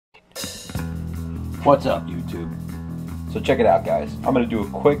What's up, YouTube? So check it out, guys. I'm going to do a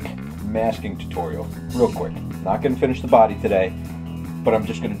quick masking tutorial. Real quick. Not going to finish the body today, but I'm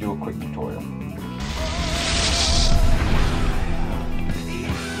just going to do a quick tutorial.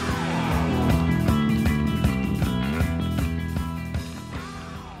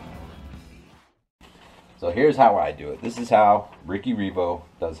 So here's how I do it. This is how Ricky Revo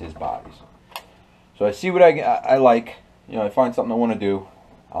does his bodies. So I see what I like. You know, I find something I want to do.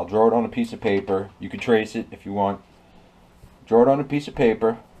 I'll draw it on a piece of paper. You can trace it if you want. Draw it on a piece of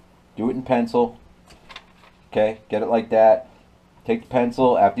paper. Do it in pencil. Okay, get it like that. Take the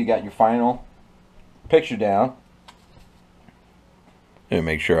pencil after you got your final picture down. Let me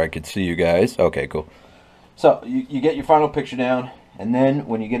make sure I can see you guys. Okay, cool. So you get your final picture down, and then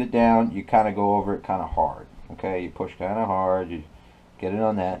when you get it down, you kind of go over it kind of hard. Okay, you push kind of hard. You get it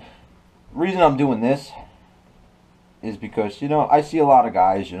on that. The reason I'm doing this is because, you know, I see a lot of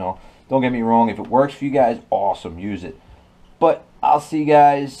guys, you know, don't get me wrong, if it works for you guys, awesome, use it. But I'll see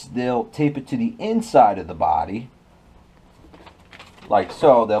guys, they'll tape it to the inside of the body, like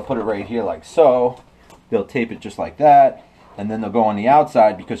so. They'll put it right here like so. They'll tape it just like that, and then they'll go on the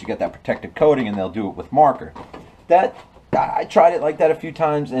outside because you got that protective coating, and they'll do it with marker. I tried it like that a few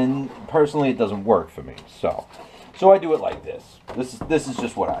times, and personally it doesn't work for me. So I do it like this. This is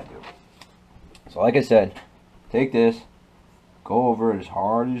just what I do. So like I said, take this, go over it as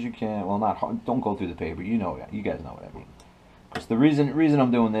hard as you can. Well, not hard, don't go through the paper. You know, you guys know what I mean. Because the reason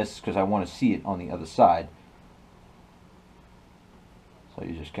I'm doing this is because I want to see it on the other side. So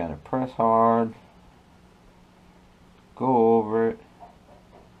you just kind of press hard, go over it.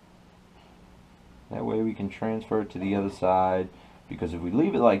 That way we can transfer it to the other side. Because if we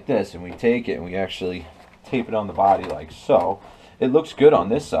leave it like this and we take it and we actually tape it on the body like so, it looks good on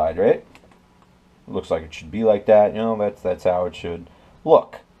this side, right? It looks like it should be like that, you know, that's how it should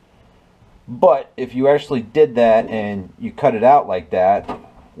look. But if you actually did that and you cut it out like that,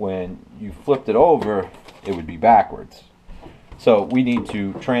 when you flipped it over, it would be backwards. So we need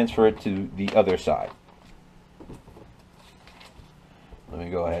to transfer it to the other side. Let me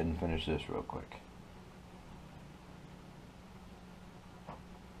go ahead and finish this real quick.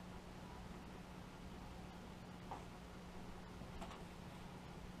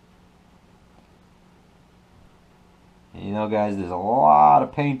 You know, guys, there's a lot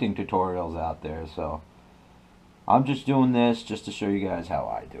of painting tutorials out there, so I'm just doing this just to show you guys how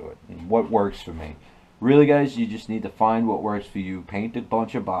I do it and what works for me. Really, guys, you just need to find what works for you. Paint a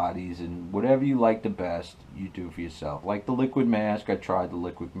bunch of bodies, and whatever you like the best, you do for yourself. Like the liquid mask, I tried the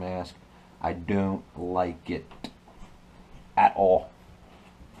liquid mask. I don't like it at all.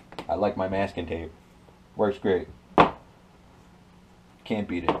 I like my masking tape. Works great. Can't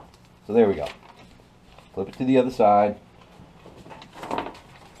beat it. So there we go. Flip it to the other side.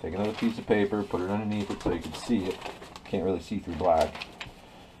 Take another piece of paper, put it underneath it so you can see it. Can't really see through black.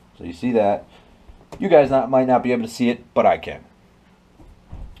 So you see that. You guys might not be able to see it, but I can.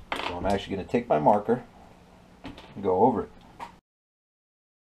 So I'm actually going to take my marker and go over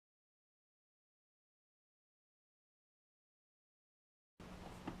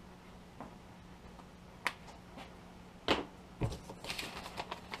it.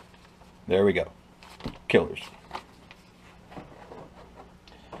 There we go. Killers.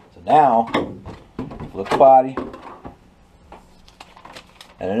 So now, flip the body.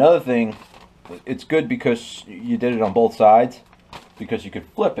 And another thing, it's good because you did it on both sides, because you could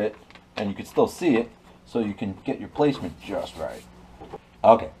flip it and you could still see it, so you can get your placement just right.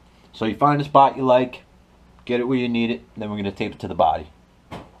 Okay, so you find a spot you like, get it where you need it, then we're going to tape it to the body.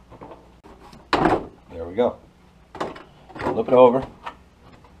 There we go. Flip it over.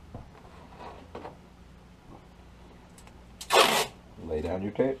 Lay down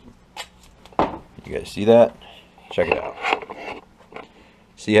your tape. You guys see that? Check it out.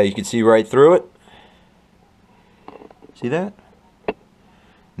 See how you can see right through it? See that?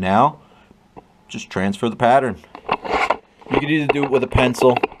 Now, just transfer the pattern. You could either do it with a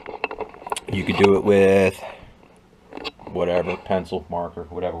pencil. You could do it with whatever, pencil, marker,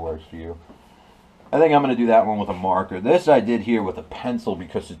 whatever works for you. I think I'm going to do that one with a marker. This I did here with a pencil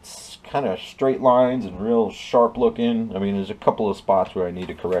because it's kind of straight lines and real sharp looking. I mean, there's a couple of spots where I need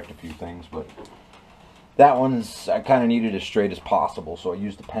to correct a few things, but that one's, I kind of need it as straight as possible, so I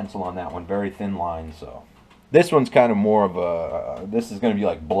used the pencil on that one. Very thin lines. So this one's kind of more of a, this is going to be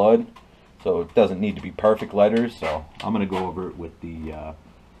like blood, so it doesn't need to be perfect letters, so I'm going to go over it with the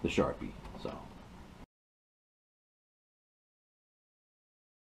Sharpie. So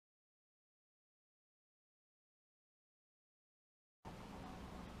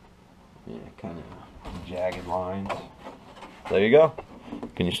yeah, kind of jagged lines. There you go.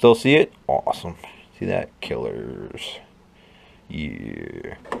 Can you still see it? Awesome. See that? Killers.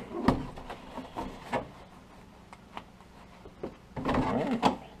 Yeah. Alright,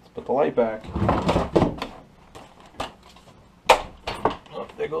 let's put the light back. Oh,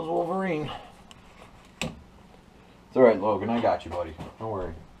 there goes Wolverine. It's alright, Logan, I got you, buddy. Don't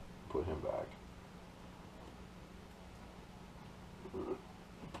worry. Put him back.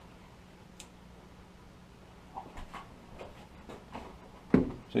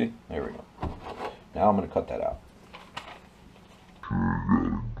 See? There we go. Now I'm going to cut that out.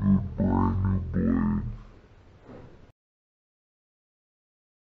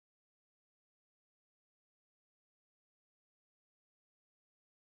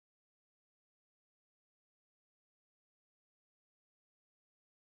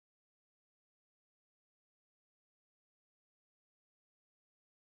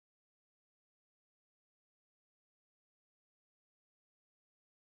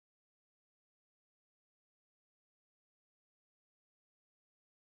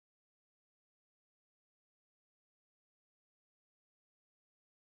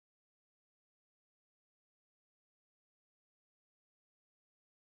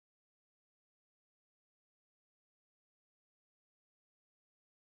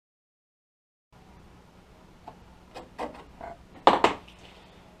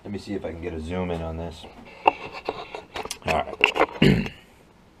 Let me see if I can get a zoom in on this. Alright.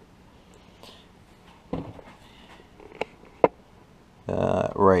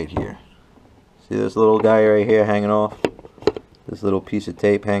 Right here. See this little guy right here hanging off? This little piece of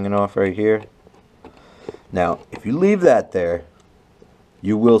tape hanging off right here? Now, if you leave that there,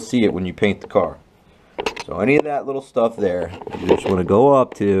 you will see it when you paint the car. So any of that little stuff there, you just want to go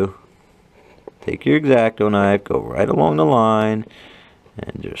up to, take your X-Acto knife, go right along the line,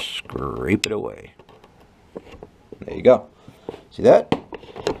 and just scrape it away. There you go. See that?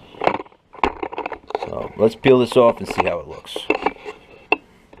 So let's peel this off and see how it looks.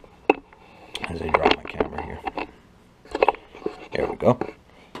 As I drop my camera here. There we go.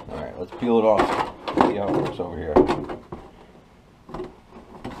 Alright, let's peel it off. See how it looks over here.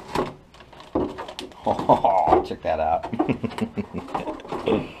 Oh, check that out.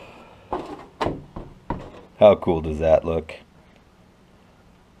 How cool does that look?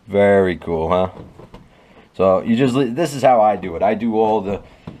 Very cool, huh? So you just, this is how I do it. I do all the,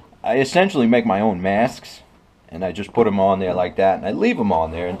 I essentially make my own masks, and I just put them on there like that, and I leave them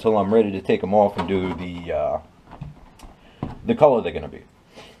on there until I'm ready to take them off and do the color they're going to be.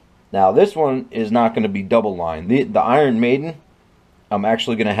 Now this one is not going to be double line. The Iron Maiden, I'm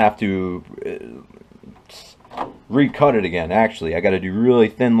actually going to have to recut it again. Actually, I got to do really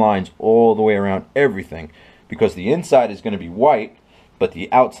thin lines all the way around everything, because the inside is going to be white, but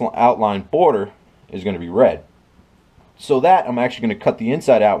the outline border is going to be red. So that I'm actually going to cut the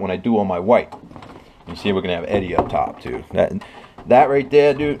inside out when I do all my white. You see, we're going to have Eddie up top too. That right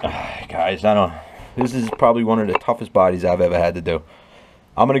there, dude. Guys, I don't. This is probably one of the toughest bodies I've ever had to do.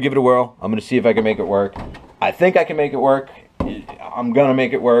 I'm going to give it a whirl. I'm going to see if I can make it work. I think I can make it work. I'm going to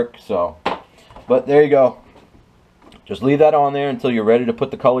make it work. So, but there you go. Just leave that on there until you're ready to put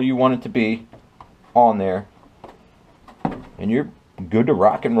the color you want it to be on there. And you're good to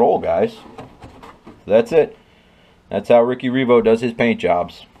rock and roll, guys. That's it. That's how Ricky Revo does his paint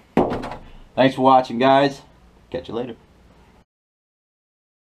jobs. Thanks for watching, guys. Catch you later.